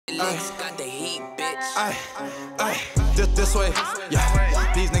Got the heat, bitch. This way,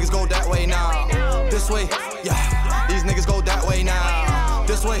 yeah. These niggas go that way now. This way, yeah. These niggas go that way now.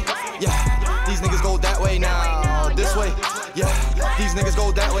 This way, yeah. These niggas go that way now. This way, yeah. These niggas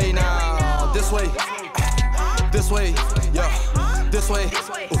go that way now. This way, yeah. This way, this way,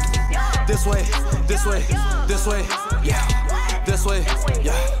 this way, this way, yeah. This way,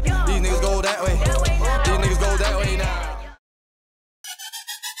 yeah. These niggas go that way. These niggas go that way now.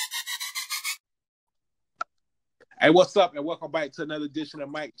 Hey, what's up, and welcome back to another edition of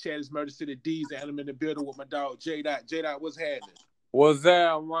Mike Chat. It's Murder City D's, and I'm in the building with my dog, J. J. What's happening? What's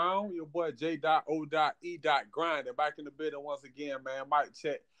that, man? Your boy J. O. E. Grinding. Back in the building once again, man. Mike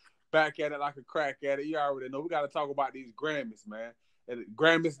Chat back at it like a crack at it. You already know. We got to talk about these Grammys, man. And the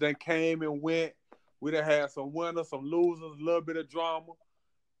Grammys then came and went. We done had some winners, some losers, a little bit of drama,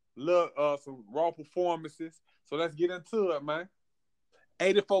 some raw performances. So let's get into it, man.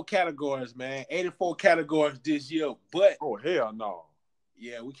 84 categories, man. 84 categories this year. But oh hell no.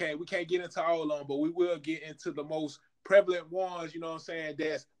 Yeah, we can't get into all of them, but we will get into the most prevalent ones, you know what I'm saying,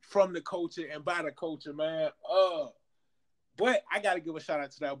 that's from the culture and by the culture, man. But I gotta give a shout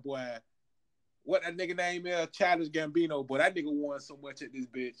out to that boy. What that nigga name is, Childish Gambino, but that nigga won so much at this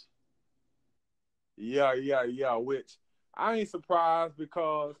bitch. Yeah. Which I ain't surprised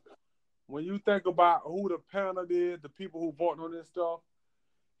because when you think about who the panel is, the people who voting on this stuff,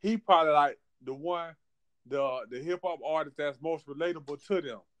 he probably like the one, the hip hop artist that's most relatable to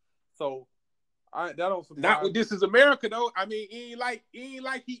them. So that don't surprise. Not with This Is America though. I mean, he ain't like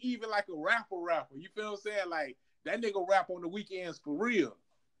he even like a rapper. You feel what I'm saying? Like that nigga rap on the weekends for real.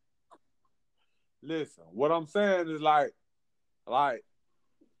 Listen, what I'm saying is like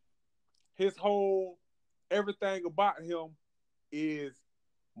his whole everything about him is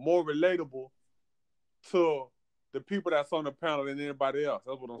more relatable to the people that's on the panel than anybody else.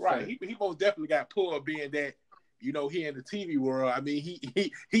 That's what I'm saying. He most definitely got pulled being that, you know, he in the TV world. I mean,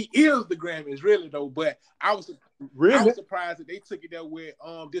 he is the Grammys, really, though. But I was surprised that they took it there with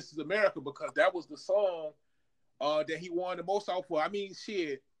This Is America because that was the song that he won the most off for. I mean,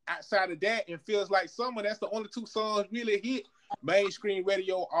 shit, outside of that, and Feels Like Summer, that's the only two songs really hit mainstream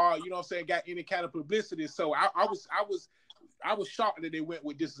radio or, you know what I'm saying, got any kind of publicity. So I was shocked that they went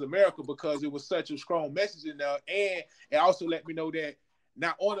with This Is America because it was such a strong message in there. And it also let me know that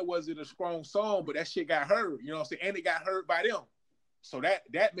not only was it a strong song, but that shit got heard, you know what I'm saying? And it got heard by them. So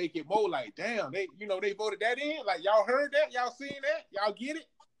that make it more like, damn, they voted that in? Like, y'all heard that? Y'all seen that? Y'all get it?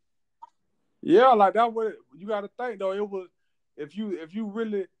 Yeah, like that what you got to think, though. It was, if you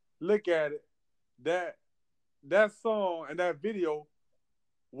really look at it, that song and that video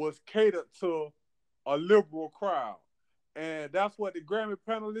was catered to a liberal crowd. And that's what the Grammy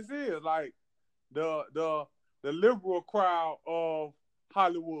panelists is, like the liberal crowd of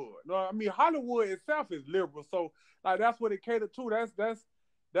Hollywood. No, I mean Hollywood itself is liberal, so like that's what it catered to.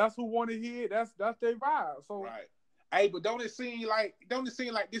 That's who want to hear it. That's their vibe. So right. Hey, but don't it seem like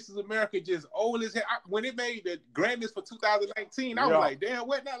This Is America just old as hell? When it made the Grammys for 2019, I was like, damn,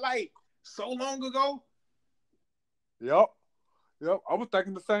 wasn't that like so long ago? Yep. I was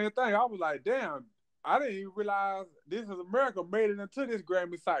thinking the same thing. I was like, damn. I didn't even realize This Is America made it into this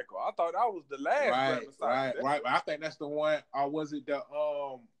Grammy cycle. I thought that was the last Grammy cycle. Right. I think that's the one, or was it the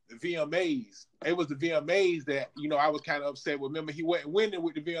VMAs? It was the VMAs that, you know, I was kind of upset with. Remember, he wasn't winning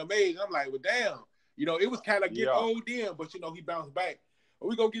with the VMAs. I'm like, well, damn. You know, it was kind of getting old then, but, you know, he bounced back. But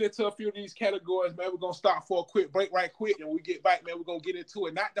we're going to get into a few of these categories, man. We're going to stop for a quick break right quick, and when we get back, man, we're going to get into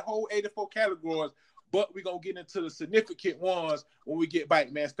it. Not the whole 84 categories, but we're going to get into the significant ones when we get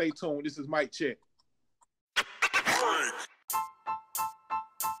back, man. Stay tuned. This is Mike Check.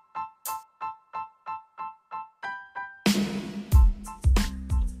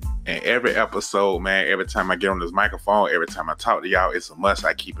 And every episode, man, every time I get on this microphone, every time I talk to y'all, it's a must.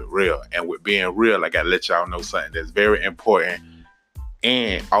 I keep it real. And with being real, I got to let y'all know something that's very important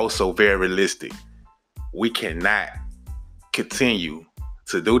and also very realistic. We cannot continue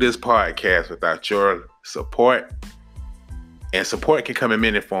to do this podcast without your support. And support can come in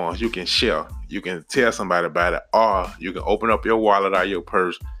many forms. You can share. You can tell somebody about it. Or you can open up your wallet or your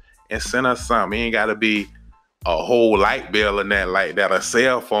purse and send us something. It ain't got to be a whole light bill and that like that, a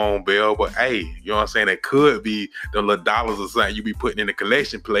cell phone bill. But, hey, you know what I'm saying? It could be the little dollars or something you be putting in the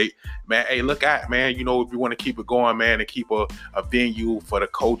collection plate. Man, hey, look out, man. You know, if you want to keep it going, man, and keep a venue for the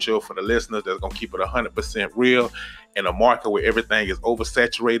culture, for the listeners that's going to keep it 100% real in a market where everything is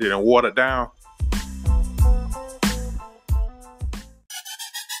oversaturated and watered down.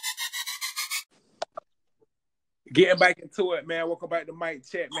 Getting back into it, man. Welcome back to Mike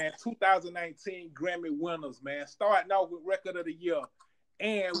Chat, man. 2019 Grammy winners, man. Starting off with Record of the Year.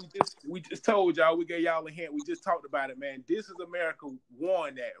 And we just told y'all, we gave y'all a hint. We just talked about it, man. This Is America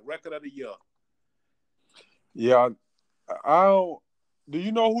won that record of the year. Yeah, I don't. Do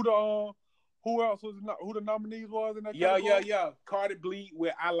you know who else was who the nominees was in that category? Yeah. Cardi B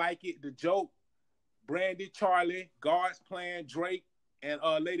with I Like It, The Joke, Brandy, Charlie, God's Plan, Drake, and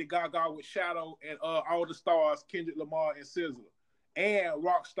Lady Gaga with Shadow, and All the Stars, Kendrick Lamar and SZA, and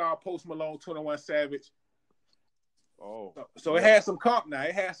Rockstar, Post Malone, 21 Savage. Oh, so it had some comp now.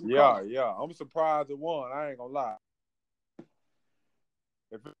 It had some comp. Yeah. I'm surprised it won. I ain't gonna lie.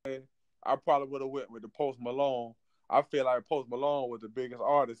 I probably would have went with the Post Malone. I feel like Post Malone was the biggest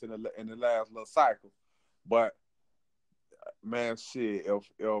artist in the last little cycle. But man, shit, if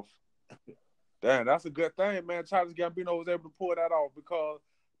damn, that's a good thing, man. Childish Gambino was able to pull that off because,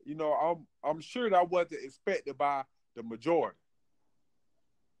 you know, I'm sure that wasn't expected by the majority.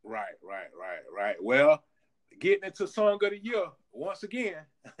 Right. Well, getting into Song of the Year once again,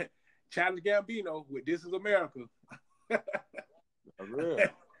 Childish Gambino with "This Is America." Real.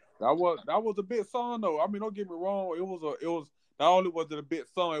 That was a big song though. I mean, don't get me wrong. It was not only was it a big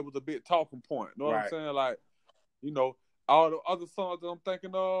song, it was a big talking point. You know what I'm saying? Like, you know, all the other songs that I'm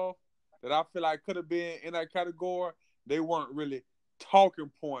thinking of that I feel like could have been in that category, they weren't really talking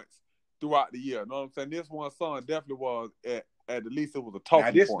points throughout the year. You know what I'm saying? This one song definitely was at the least it was a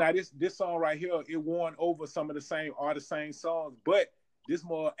talking point. Now this song right here, it won over some of the same songs, but this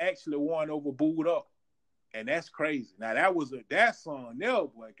more actually won over "Booed Up." And that's crazy. Now that song there,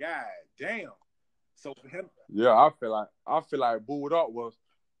 boy, god damn. So for him, yeah, I feel like "Booed Up" was,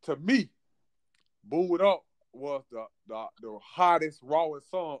 to me, "Booed Up" was the hottest, rawest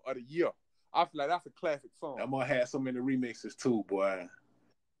song of the year. I feel like that's a classic song. I'm gonna have so many remixes too, boy.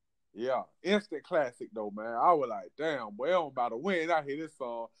 Yeah, instant classic though, man. I was like, damn, boy, I'm about to win. I hear this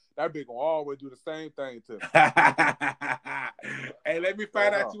song. That bitch gonna always do the same thing to me. Hey, let me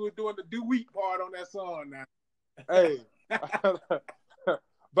find out you were doing the do week part on that song now. Hey.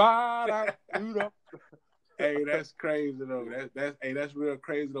 Hey, that's crazy though. That's real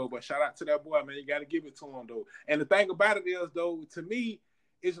crazy though. But shout out to that boy, man. You gotta give it to him though. And the thing about it is though, to me,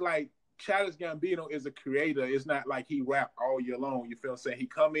 it's like Childish Gambino is a creator. It's not like he rap all year long. You feel what I'm saying? He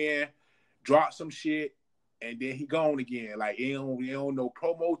come in, drop some shit, and then he gone again. Like, he don't no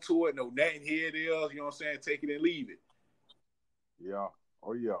promo to it, no nothing. Here it is. You know what I'm saying? Take it and leave it. Yeah.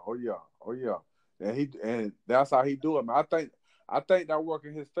 Oh yeah. And that's how he do it, man. I think that work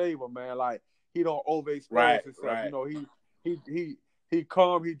in his favor, man. Like, he don't overexpose himself. Right. You know, he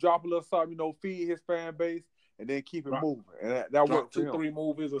come, he drop a little something, you know, feed his fan base, and then keep it moving. And that worked for him. 2-3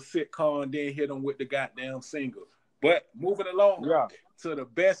 movies, a sitcom, then hit him with the goddamn single. But moving along to the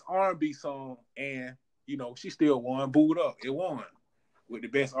best R&B song, and, you know, she still won. "Booed Up." It won with the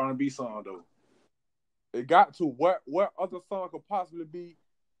best R&B song, though. It got to what other song could possibly be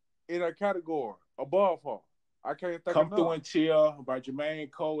in a category above her? I can't think "Come of Through none. and Chill" by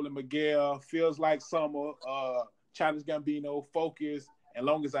Jermaine Cole and Miguel. "Feels Like Summer," Childish Gambino, "Focus," and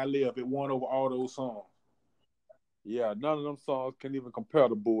 "Long As I Live." It won over all those songs. Yeah, none of them songs can even compare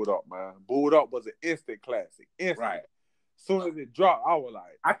to "Booed Up," man. "Booed Up" was an instant classic. Right. As soon as it dropped, I was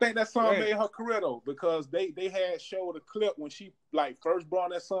like, I think that song made her career though, because they had showed a clip when she like first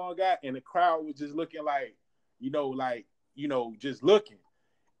brought that song out, and the crowd was just looking like, just looking.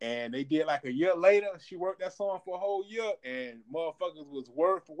 And they did like a year later, she worked that song for a whole year, and motherfuckers was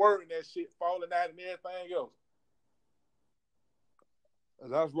word for word and that shit falling out and everything else.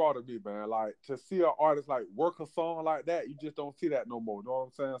 That's raw to me, man. Like, to see an artist like work a song like that, you just don't see that no more. You know what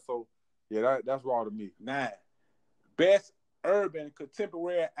I'm saying? So yeah, that's raw to me. 9. Best Urban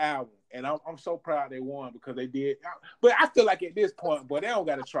Contemporary Album, and I'm so proud they won because they did. But I feel like at this point, they don't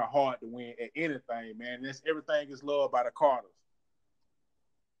got to try hard to win at anything, man. That's Everything Is Love by the Carters.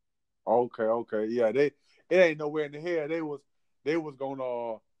 Okay, yeah. It ain't nowhere in the hell they was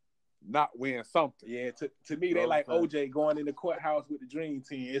gonna not win something. Yeah, to me, they like OJ going in the courthouse with the Dream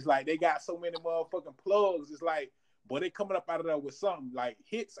Team. It's like they got so many motherfucking plugs. It's like, but they coming up out of there with something. Like,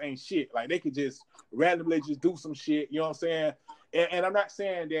 hits ain't shit. Like, they could just randomly just do some shit. You know what I'm saying? And I'm not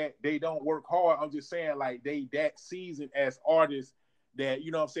saying that they don't work hard. I'm just saying, like, they that seasoned as artists that,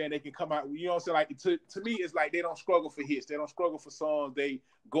 you know what I'm saying, they can come out. You know what I'm saying? Like, to me, it's like they don't struggle for hits. They don't struggle for songs. They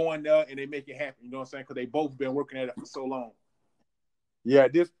go in there and they make it happen. You know what I'm saying? Because they both been working at it for so long. Yeah,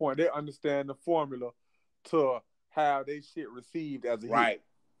 at this point, they understand the formula to have they shit received as a hit.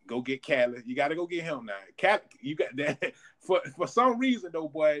 Go get Khaled. You got to go get him now. Khaled, you got that. For some reason, though,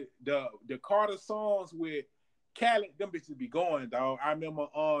 boy, the Carter songs with Khaled, them bitches be going, dog. I remember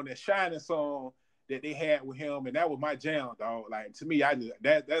on the Shining song that they had with him, and that was my jam, dog. Like, to me,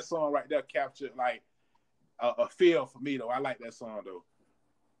 that song right there captured, like, a feel for me, though. I like that song, though.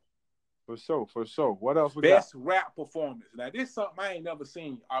 For sure. What else we Best got? rap performance. Now, this is something I ain't never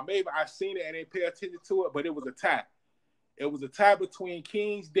seen. Or maybe I've seen it and didn't pay attention to it, but it was a tie. It was a tie between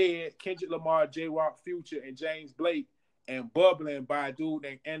King's Dead, Kendrick Lamar, J-Rock, Future, and James Blake, and Bubbling by a dude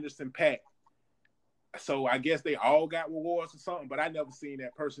named Anderson .Paak. So I guess they all got rewards or something, but I never seen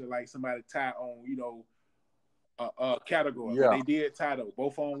that person like somebody tie on, a category. Yeah. But they did tie though,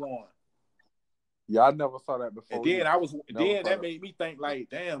 both on one. Yeah, I never saw that before. And then that made me think like,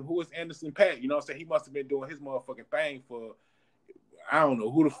 damn, who is Anderson .Paak? You know what I'm saying? He must have been doing his motherfucking thing for, I don't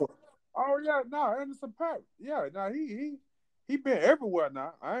know who the fuck. Oh yeah, no, Anderson .Paak. Yeah, no, he been everywhere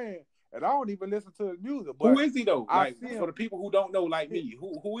now. I don't even listen to his music. But who is he though? Like for the people who don't know, like me,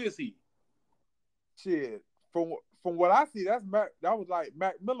 who is he? Shit, from what I see, that was like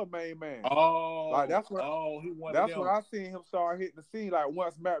Mac Miller main man. Oh, like that's when I seen him start hitting the scene. Like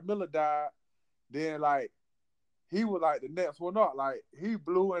once Mac Miller died, then like he was like the next one up. Like he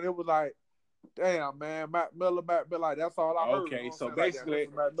blew, and it was like, damn man, Mac Miller. Like that's all I heard. Okay, so basically,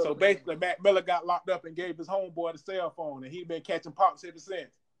 Mac Miller got locked up and gave his homeboy the cell phone, and he been catching pops ever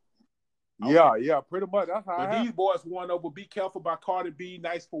since. Yeah, pretty much. That's how. But these boys won over "Be Careful" by Cardi B,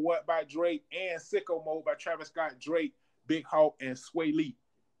 "Nice for What" by Drake, and "Sicko Mode" by Travis Scott, Drake, Big Hawk, and Sway Lee.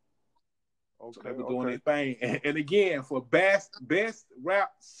 Okay, so they were doing their thing. And again, for best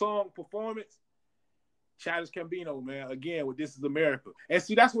rap song performance, Childish Gambino, man. Again, with "This Is America." And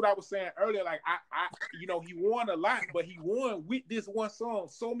see, that's what I was saying earlier. Like I he won a lot, but he won with this one song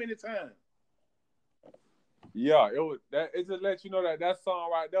so many times. Yeah, it just lets you know that song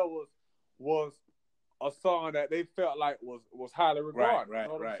right there was a song that they felt like was highly regarded. Right, you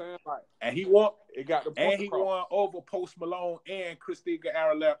know what I'm saying? Like, and he won. It got the and he won over Post Malone and Christina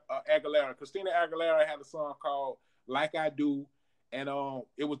Aguilera. Christina Aguilera had a song called "Like I Do," and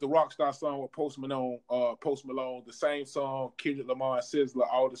it was the Rockstar song with Post Malone. The same song, Kendrick Lamar and SZA,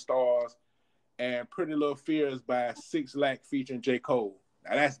 "All the Stars," and "Pretty Little Fears" by 6 Lack featuring J. Cole.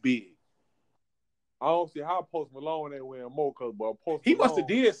 Now that's big. I don't see how Post Malone ain't winning more, but he must have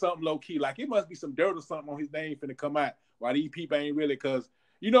did something low key. Like it must be some dirt or something on his name finna come out. While these people ain't really, cause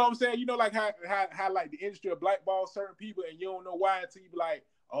you know what I'm saying. You know, like how like the industry of blackball certain people, and you don't know why until you be like,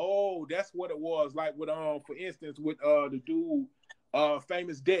 oh, that's what it was. Like with for instance, with the dude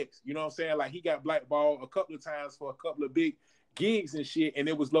Famous Dex. You know what I'm saying? Like he got blackballed a couple of times for a couple of big gigs and shit, and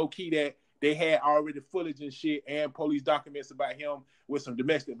it was low key that they had already footage and shit and police documents about him with some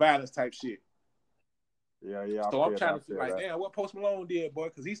domestic violence type shit. Yeah. So I'm trying to feel like, damn, what Post Malone did, boy,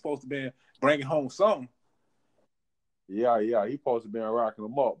 because he's supposed to be bringing home something. Yeah, he supposed to be rocking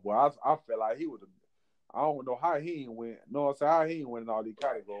them up. Boy, I feel like he would have. I don't know how he ain't win. No, I'm saying how he ain't winning all these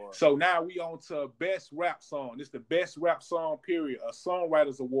categories. So now we on to best rap song. This is the best rap song, period. A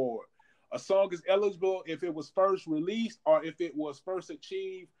songwriter's award. A song is eligible if it was first released or if it was first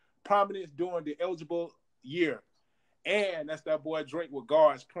achieved prominence during the eligible year. And that's that boy Drake with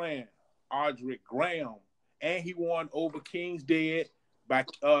God's Plan, Audric Graham. And he won over King's Dead by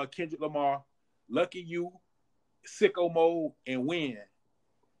Kendrick Lamar, Lucky You, Sicko Mode, and Win.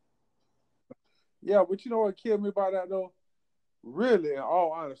 Yeah, but you know what killed me about that though? Really, in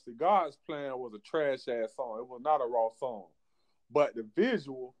all honesty, God's Plan was a trash ass song. It was not a raw song. But the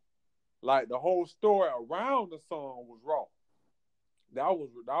visual, like the whole story around the song was raw. That was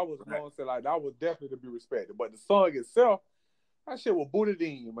right. You know, say like that was definitely to be respected. But the song itself, that shit was booted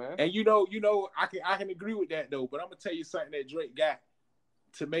in, man. And you know, I can agree with that though. But I'm gonna tell you something that Drake got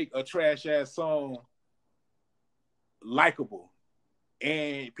to make a trash ass song likable.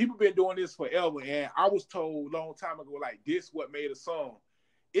 And people been doing this forever. And I was told a long time ago, like this, what made a song?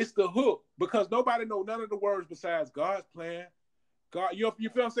 It's the hook, because nobody know none of the words besides God's Plan. God, you feel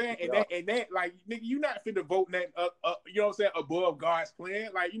what I'm saying? And that, like, nigga, you not finna vote that you know what I'm saying, above God's Plan.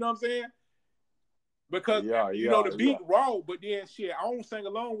 Like, you know what I'm saying? Because the beat raw, but then shit, I don't sing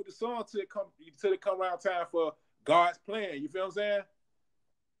along with the song till it come around time for God's Plan. You feel what I'm saying?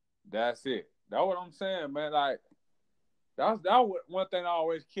 That's it. That's what I'm saying, man. Like that one thing that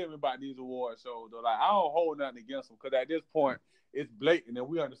always killed me about these award shows. Though, like I don't hold nothing against them because at this point it's blatant and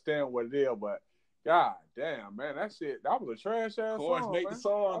we understand what it is. But god damn, man, that was a trash ass song. The chorus made the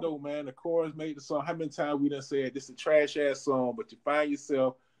song though, man. The chorus made the song. How many times we done said this is a trash ass song, but you find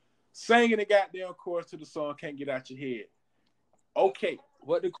yourself singing the goddamn chorus to the song, can't get out your head. Okay.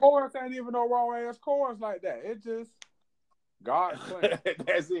 But the chorus ain't even no raw ass chorus like that. It just God's Plan.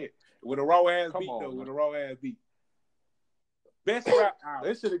 That's it. With a raw ass beat though. Man. With a raw ass beat. Best rap album.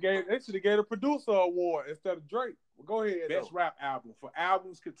 They should have gave a producer award instead of Drake. Well, go ahead. Best rap album for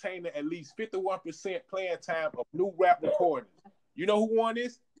albums containing at least 51% playing time of new rap recordings. You know who won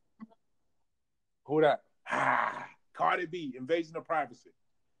this? Who that? Cardi B, Invasion of Privacy.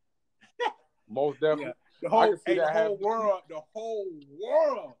 Most definitely. Yeah. The whole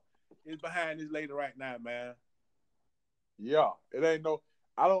world is behind this lady right now, man. Yeah, it ain't no.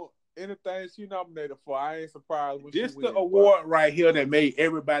 I don't anything she nominated for. I ain't surprised when This she the wins. award right here that made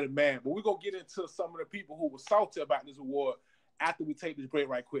everybody mad. But we're gonna get into some of the people who were salty about this award after we take this break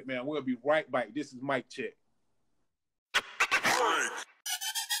right quick, man. We'll be right back. This is Mic Check.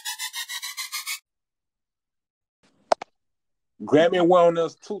 Grammy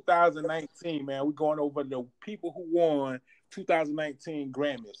Winners 2019, man. We're going over the people who won 2019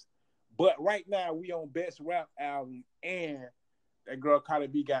 Grammys. But right now, we on Best Rap Album, and that girl Cardi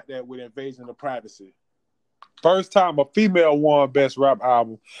B got that with Invasion of Privacy. First time a female won Best Rap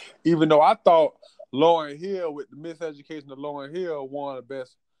Album, even though I thought Lauryn Hill with the Miseducation of Lauryn Hill won the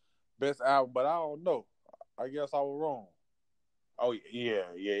best album, but I don't know. I guess I was wrong. Oh yeah.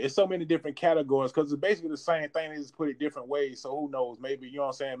 It's so many different categories because it's basically the same thing. They just put it different ways. So who knows? Maybe, you know what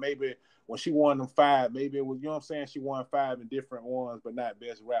I'm saying? Maybe when she won them 5, maybe it was, you know what I'm saying, she won 5 in different ones, but not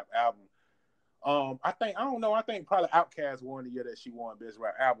Best Rap Album. I think probably Outkast won the year that she won Best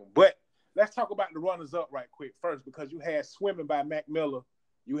Rap Album. But let's talk about the runners up right quick first, because you had Swimming by Mac Miller,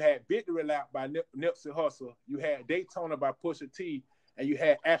 you had Victory Lap by Nipsey Hussle, you had Daytona by Pusha T, and you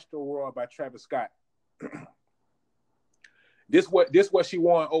had Astroworld by Travis Scott. This what she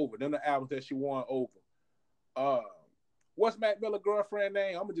won over. Them the albums that she won over. What's Mac Miller girlfriend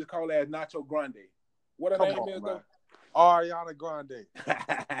name? I'm gonna just call her as Nacho Grande. What her name is though? Ariana Grande.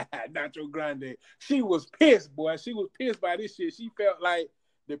 Nacho Grande. She was pissed, boy. She was pissed by this shit. She felt like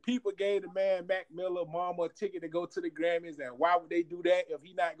the people gave the man Mac Miller mama a ticket to go to the Grammys, and why would they do that if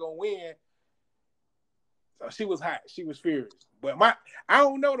he not gonna win? So she was hot. She was furious. But I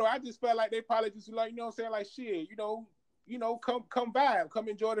don't know though. I just felt like they probably just like, you know what I'm saying, like shit, come vibe, come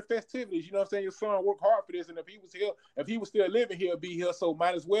enjoy the festivities. You know what I'm saying? Your son worked hard for this, and if he was still living here, be here. So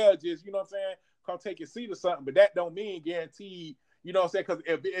might as well just, you know what I'm saying, come take your seat or something. But that don't mean guaranteed, you know what I'm saying? Because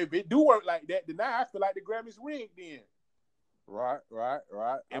if it do work like that, then now I feel like the Grammys rigged then. Right.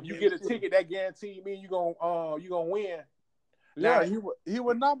 If you get a ticket, that guarantee mean you gonna win. Yeah, he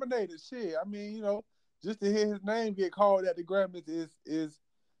was nominated. Shit, I mean, just to hear his name get called at the Grammys is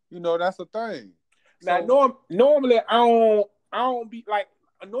that's a thing. Now, normally I don't be like.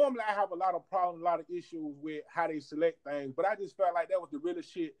 Normally I have a lot of problems, a lot of issues with how they select things, but I just felt like that was the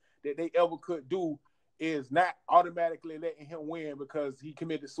realest shit that they ever could do, is not automatically letting him win because he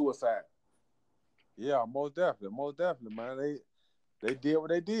committed suicide. Yeah, most definitely, man. They did what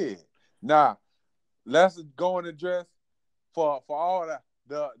they did. Now, let's go and address for all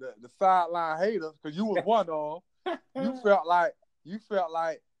the sideline haters, because you was one of them. You felt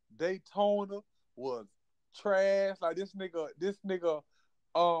like Daytona was trash. Like this nigga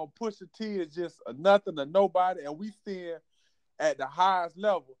Pusha T is just a nothing to nobody, and we seeing at the highest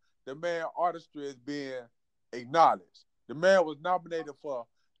level the man artistry is being acknowledged. The man was nominated for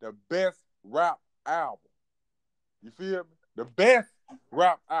the best rap album. You feel me? The best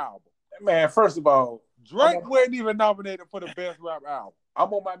rap album. Man, first of all, Drake wasn't even nominated for the best rap album.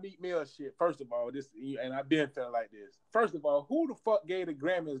 I'm on my Meek Mill shit. First of all, and I've been feeling like this. First of all, who the fuck gave the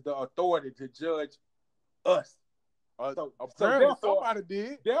Grammys the authority to judge us? Apparently somebody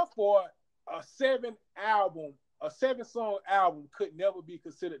did. Therefore, a 7-song album could never be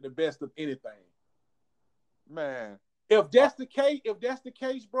considered the best of anything. Man, if that's the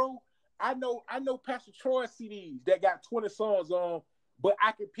case, bro, I know Pastor Troy CDs that got 20 songs on, but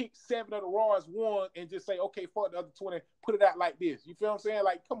I can pick 7 of the rawest one and just say, okay, fuck the other 20, put it out like this. You feel what I'm saying?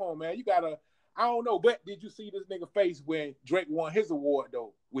 Like, come on, man, you gotta. I don't know, but did you see this nigga face when Drake won his award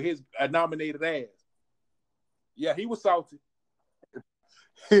though with his nominated ass? Yeah, he was salty.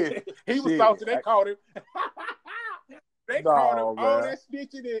 He was salty. They called him. Called him all that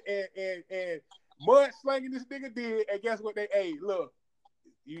snitching and mud slinging this nigga did. And guess what? Look,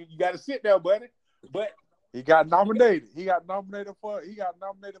 you got to sit there, buddy. But he got nominated. He got nominated for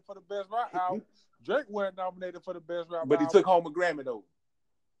the best rap album. Drake wasn't nominated for the best rap album. But he took home a Grammy though.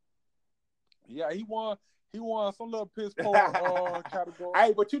 Yeah, he won some little piss poor category.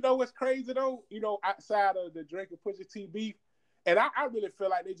 Hey, but you know what's crazy though? Outside of the Drake and Pusha T beef, and I really feel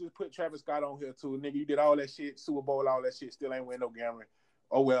like they just put Travis Scott on here too. Nigga, you did all that shit, Super Bowl, all that shit, still ain't win no Grammy.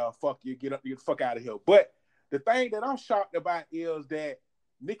 Oh well, fuck you, get the fuck out of here. But the thing that I'm shocked about is that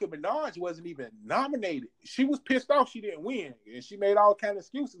Nicki Minaj wasn't even nominated. She was pissed off she didn't win, and she made all kind of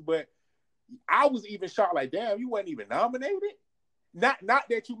excuses. But I was even shocked, like, damn, you wasn't even nominated. Not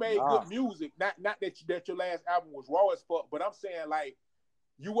that you made good music, not that your last album was raw as fuck, but I'm saying like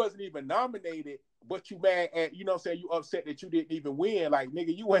you wasn't even nominated, but you mad at, you know what I'm saying, you upset that you didn't even win. Like,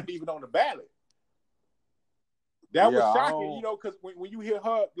 nigga, you wasn't even on the ballot. That was Yeah, shocking, you know, because when you hear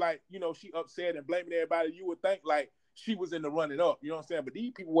her, like, you know, she upset and blaming everybody, you would think, like, she was in the running up. You know what I'm saying? But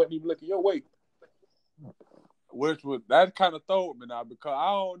these people wasn't even looking your way. which was that kind of throw me now because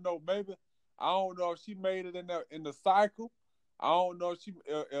I don't know. Maybe I don't know if she made it in the cycle. I don't know if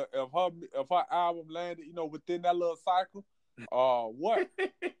if her album landed, you know, within that little cycle, or what.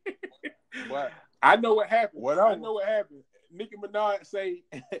 But I know what happened. whatever. I know what happened. Nicki Minaj say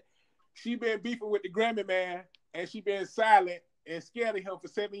she been beefing with the Grammy man, and she been silent and scared of him for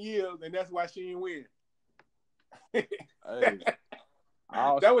 7 years, and that's why she didn't win. Hey,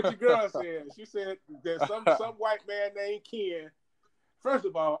 That's what your girl said. She said that some white man named Ken. First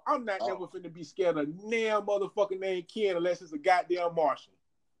of all, I'm not never finna be scared of damn motherfucker named Ken unless it's a goddamn Martian.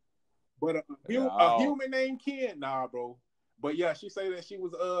 But a human named Ken, nah, bro. But yeah, she said that she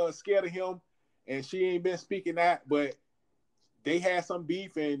was scared of him, and she ain't been speaking out. But they had some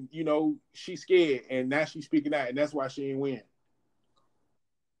beef, and you know she scared, and now she's speaking out, and that's why she ain't win.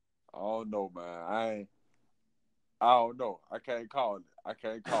 I don't know, man. I don't know. I can't call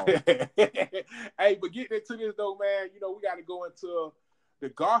it. Hey, but getting into this though, man, you know we got to go into the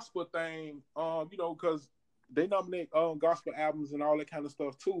gospel thing, you know, because they nominate gospel albums and all that kind of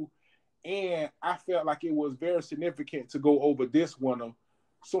stuff too. And I felt like it was very significant to go over this one as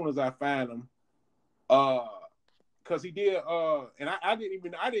soon as I find him. Because he did, and I didn't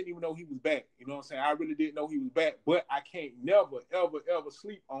even know he was back. You know what I'm saying? I really didn't know he was back. But I can't never, ever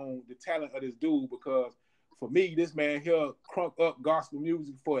sleep on the talent of this dude because for me, this man here crunk up gospel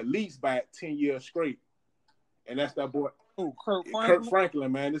music for at least about 10 years straight. And that's that boy. Ooh, Kirk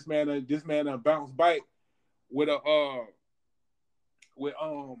Franklin, man. This man bounced back with a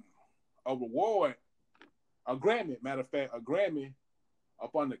reward, a Grammy. Matter of fact, a Grammy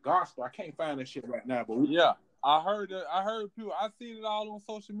up on the gospel. I can't find that shit right now, but yeah, I heard people. I seen it all on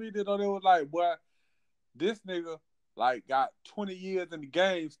social media. Though they was like, "Boy, this nigga like got 20 years in the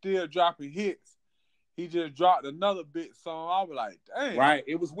game, still dropping hits. He just dropped another big song." I was like, "Damn!" Right?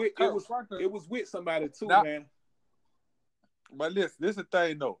 It was with somebody too, now, man. But listen, this is the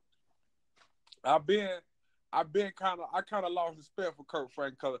thing though. I kind of lost respect for Kirk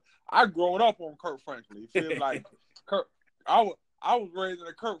Franklin because I grown up on Kirk Franklin. You feel like I was raised in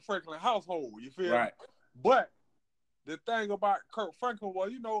a Kirk Franklin household. You feel right? Me? But the thing about Kirk Franklin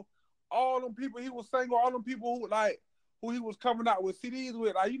was, you know, all them people he was singing, all them people who he was coming out with CDs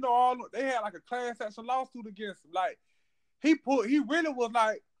with, like, you know, they had like a class action lawsuit against him. Like he really was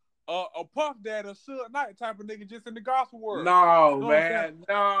like a Puff Daddy, a Suge Knight type of nigga just in the gospel world. No, you know man,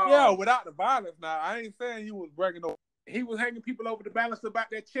 no. Yeah, without the violence. Now I ain't saying he was breaking no. He was hanging people over the balance about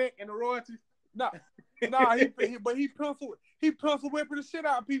that check and the royalties. No, he pencil whipping the shit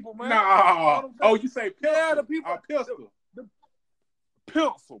out of people, man. No. Oh, you say pencil? Yeah, the people. Pistol. The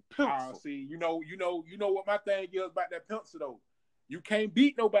pencil. See, you know what my thing is about that pencil though. You can't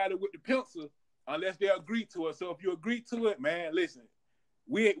beat nobody with the pencil unless they agree to it. So if you agree to it, man, listen.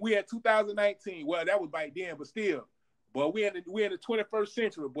 We at 2019. Well, that was back then, but still. But we in the 21st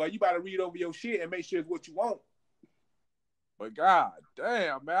century, boy. You better read over your shit and make sure it's what you want. But god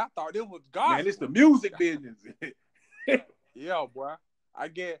damn, man, I thought it was gospel. Man, it's the music business. Yeah, boy. I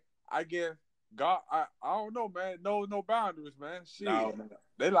guess God. I don't know, man. No boundaries, man. Shit. No, man.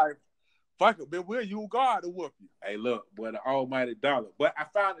 They like fuck it, but we'll use God to whoop you. Hey, look, boy, the almighty dollar. But I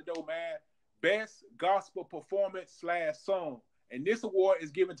found it though, man. Best gospel performance / song. And this award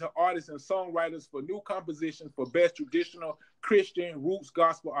is given to artists and songwriters for new compositions for best traditional Christian, roots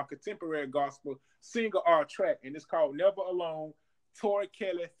gospel, or contemporary gospel singer or track. And it's called Never Alone, Tori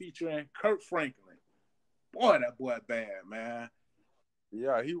Kelly featuring Kirk Franklin. Boy, that boy bad, man.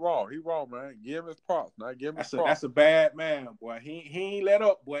 Yeah, he raw, man. Give him his props, man. Give him his props. That's a bad man, boy. He ain't let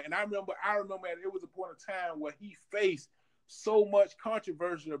up, boy. And I remember it was a point of time where he faced so much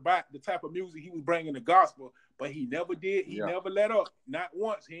controversy about the type of music he was bringing the gospel, but he never did. He never let up. Not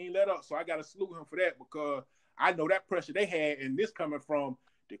once. He ain't let up. So I got to salute him for that because I know that pressure they had, and this coming from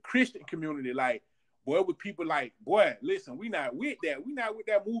the Christian community. Like, boy, with people like, boy, listen, we not with that. We not with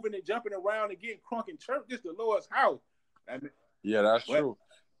that moving and jumping around and getting crunk in church. This the Lord's house. Yeah, that's true.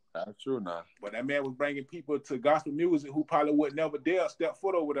 That's true now. But that man was bringing people to gospel music who probably would never dare step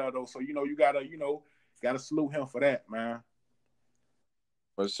foot over there, though. So, you gotta salute him for that, man.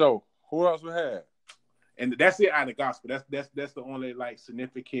 But so, who else we had? And that's it out of gospel. That's the only like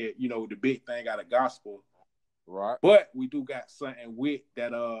significant, the big thing out of gospel. Right. But we do got something with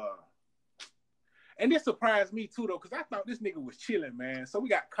that and this surprised me too though, because I thought this nigga was chilling, man. So we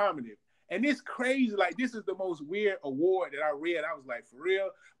got comedy. And it's crazy, like this is the most weird award that I read. I was like, for real?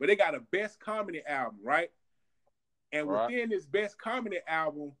 But they got a best comedy album, right? And within this best comedy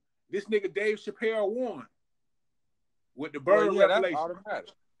album, this nigga Dave Chappelle won. with the Well, Bird yeah, that's revelation. automatic.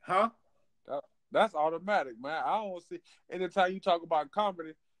 Huh? That's automatic, man. I don't see anytime you talk about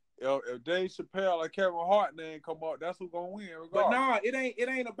comedy, if Dave Chappelle or Kevin Hart name come up, that's who's gonna win. Regardless. But nah, it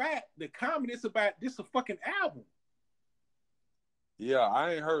ain't about the comedy. It's about this a fucking album. Yeah,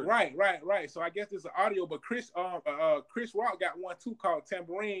 I ain't heard. Right. So I guess it's an audio, but Chris Rock got one too called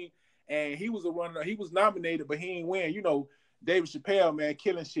Tambourine, and he was a runner. He was nominated, but he ain't win. You know, David Chappelle, man,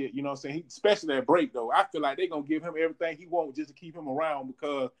 killing shit. You know what I'm saying? Especially that break though. I feel like they're gonna give him everything he wants just to keep him around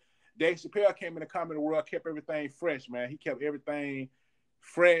because Dave Chappelle came in the comedy world, kept everything fresh, man. He kept everything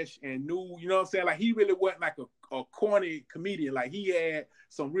fresh and new. You know what I'm saying? Like he really wasn't like a corny comedian. Like he had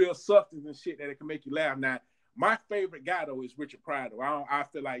some real substance and shit that it can make you laugh. Now, my favorite guy though is Richard Pryor. I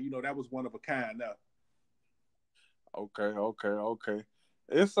feel like that was one of a kind now. Okay.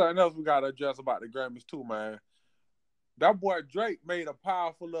 It's something else we gotta address about the Grammys too, man. That boy Drake made a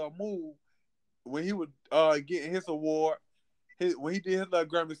powerful little move when he was getting his award. When he did his little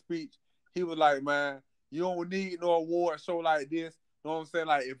Grammy speech, he was like, "Man, you don't need no award show like this." You know what I'm saying?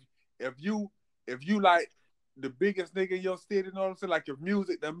 Like if you like the biggest nigga in your city, you know what I'm saying? Like your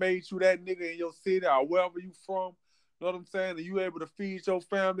music that made you that nigga in your city or wherever you from, you know what I'm saying? And you able to feed your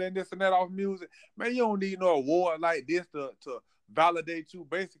family and this and that off music, man, you don't need no award like this to validate you,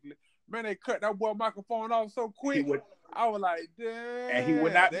 basically. Man, they cut that boy microphone off so quick. I was like, damn. And he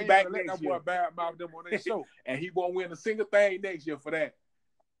would not be back next year. That boy bad mouth them on their show. And he won't win a single thing next year for that.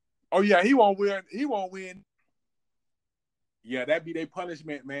 Oh yeah, he won't win. Yeah, that be their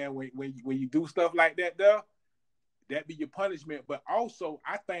punishment, man. When you do stuff like that, though, that be your punishment. But also,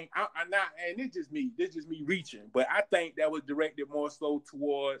 I think I'm not, and it's just me reaching, but I think that was directed more so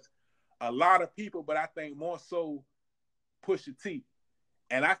towards a lot of people, but I think more so Pusha T.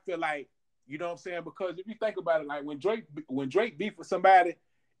 And I feel like, you know what I'm saying? Because if you think about it, like when Drake beef with somebody,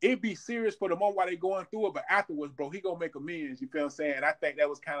 it be serious for the moment while they going through it, but afterwards, bro, he gonna make amends. You feel what I'm saying? And I think that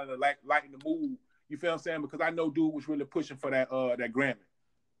was kind of the lighting the mood. You feel what I'm saying? Because I know dude was really pushing for that Grammy.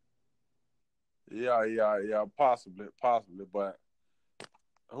 Yeah, possibly, but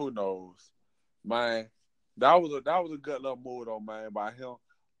who knows, man? That was a good little move though, man, by him.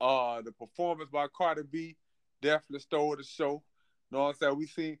 The performance by Cardi B definitely stole the show. You know what I'm saying? We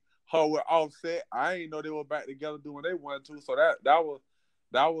seen her with Offset. I ain't know they were back together doing they wanted to. So that was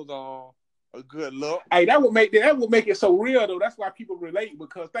a good look. Hey, that would make it so real though. That's why people relate,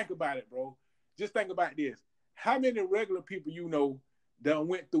 because think about it, bro. Just think about this. How many regular people you know done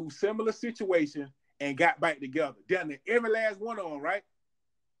went through similar situations and got back together? Damn it, every last one of them, right?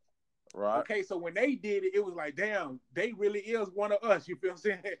 Right. Okay, so when they did it, it was like, damn, they really is one of us. You feel what I'm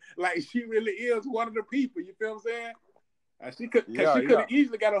saying? Like she really is one of the people. You feel what I'm saying? She could have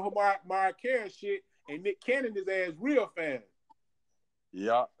easily got a Mariah Carey shit and Nick Cannon his ass real fast.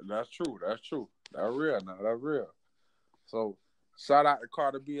 Yeah, that's true. That's real. So shout out to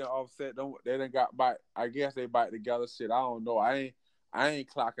Cardi B and Offset. They done got back. I guess they back together. Shit, I don't know. I ain't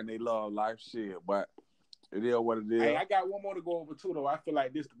clocking they love life shit, but it is what it is. Hey, I got one more to go over too, though. I feel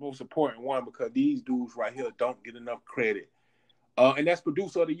like this is the most important one because these dudes right here don't get enough credit. And that's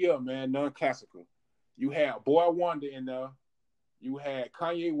producer of the year, man, non-classical. You had Boy Wonder in there. You had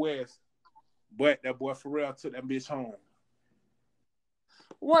Kanye West, but that boy Pharrell took that bitch home.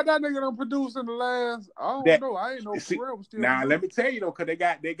 What that nigga done produced in the last? I don't know. I ain't know Pharrell was still. Now let me tell you though, because they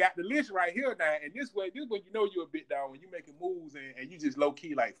got the list right here now, and this way you know you're a bit down when you making moves and you just low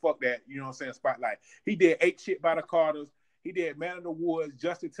key like fuck that, you know what I'm saying? Spotlight. He did 8 Shit by the Carters. He did Man in the Woods,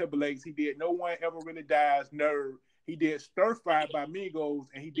 Justin Timberlake's. He did No One Ever Really Dies, Nerve. He did Stir Fry by Migos,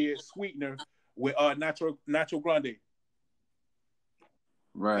 and he did Sweetener with Nacho Grande.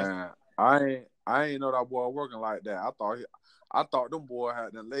 Man, I ain't know that boy working like that. I thought them boy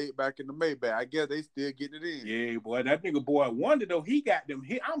had them laid back in the Maybach. I guess they still getting it in. Yeah, boy, that nigga Boy Wonder though, he got them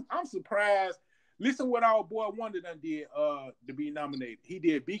hit. I'm surprised. Listen what our Boy Wonder done did to be nominated. He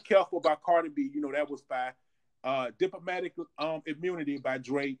did Be Careful by Cardi B, you know that was by Diplomatic Immunity by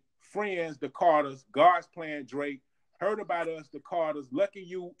Drake, Friends, The Carters, God's Plan, Drake, Heard About Us, The Carters, Lucky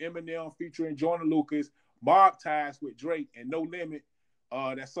You, Eminem featuring Joyner Lucas, Mob Ties with Drake, and No Limit,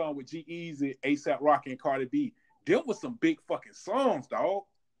 that song with G-Eazy, A$AP Rocky, and Cardi B. Them was some big fucking songs, dog.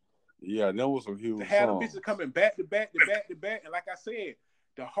 Yeah, them was some huge songs. To have them bitches coming back to back. And like I said,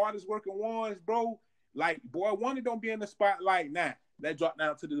 the hardest working ones, bro, like Boy Wonder don't be in the spotlight now. That dropped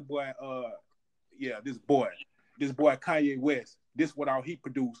down to this boy, this boy Kanye West. This what all he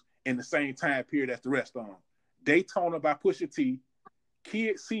produced in the same time period as the rest of them. Daytona by Pusha T,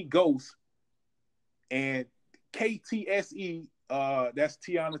 Kids See Ghosts, and KTSE, that's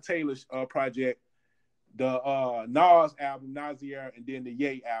Tiana Taylor's project. The Nas album, Nasir, and then the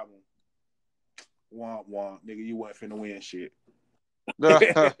Ye album. Womp womp, nigga, you wasn't finna win shit.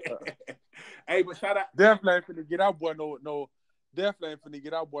 Definitely Hey, but shout out. ain't finna get our boy definitely ain't finna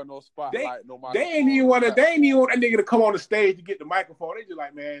get our boy no spotlight, no They ain't even want that nigga to come on the stage to get the microphone. They just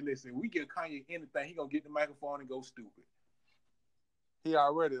like, man, listen, we give Kanye anything, he gonna get the microphone and go stupid. He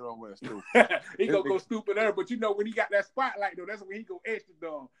already done went stupid. He gonna go stupid there, but you know when he got that spotlight though, that's when he go extra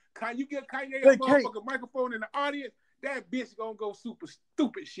dumb. Can you get Kanye a motherfucking microphone in the audience? That bitch gonna go super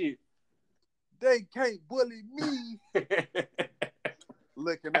stupid shit. They can't bully me.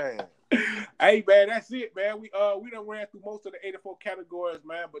 Looking at. Hey man, that's it, man. We done ran through most of the 84 categories,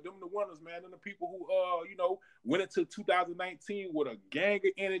 man. But them the winners, man. Them the people who went into 2019 with a gang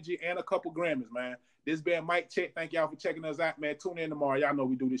of energy and a couple Grammys, man. This been Mike Check. Thank y'all for checking us out, man. Tune in tomorrow. Y'all know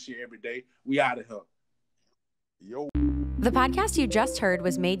we do this shit every day. We out of here. Yo. The podcast you just heard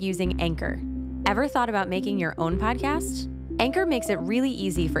was made using Anchor. Ever thought about making your own podcast? Anchor makes it really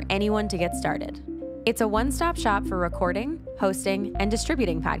easy for anyone to get started. It's a one-stop shop for recording, hosting, and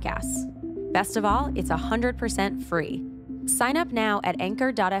distributing podcasts. Best of all, it's 100% free. Sign up now at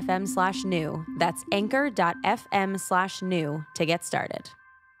anchor.fm/new. That's anchor.fm/new to get started.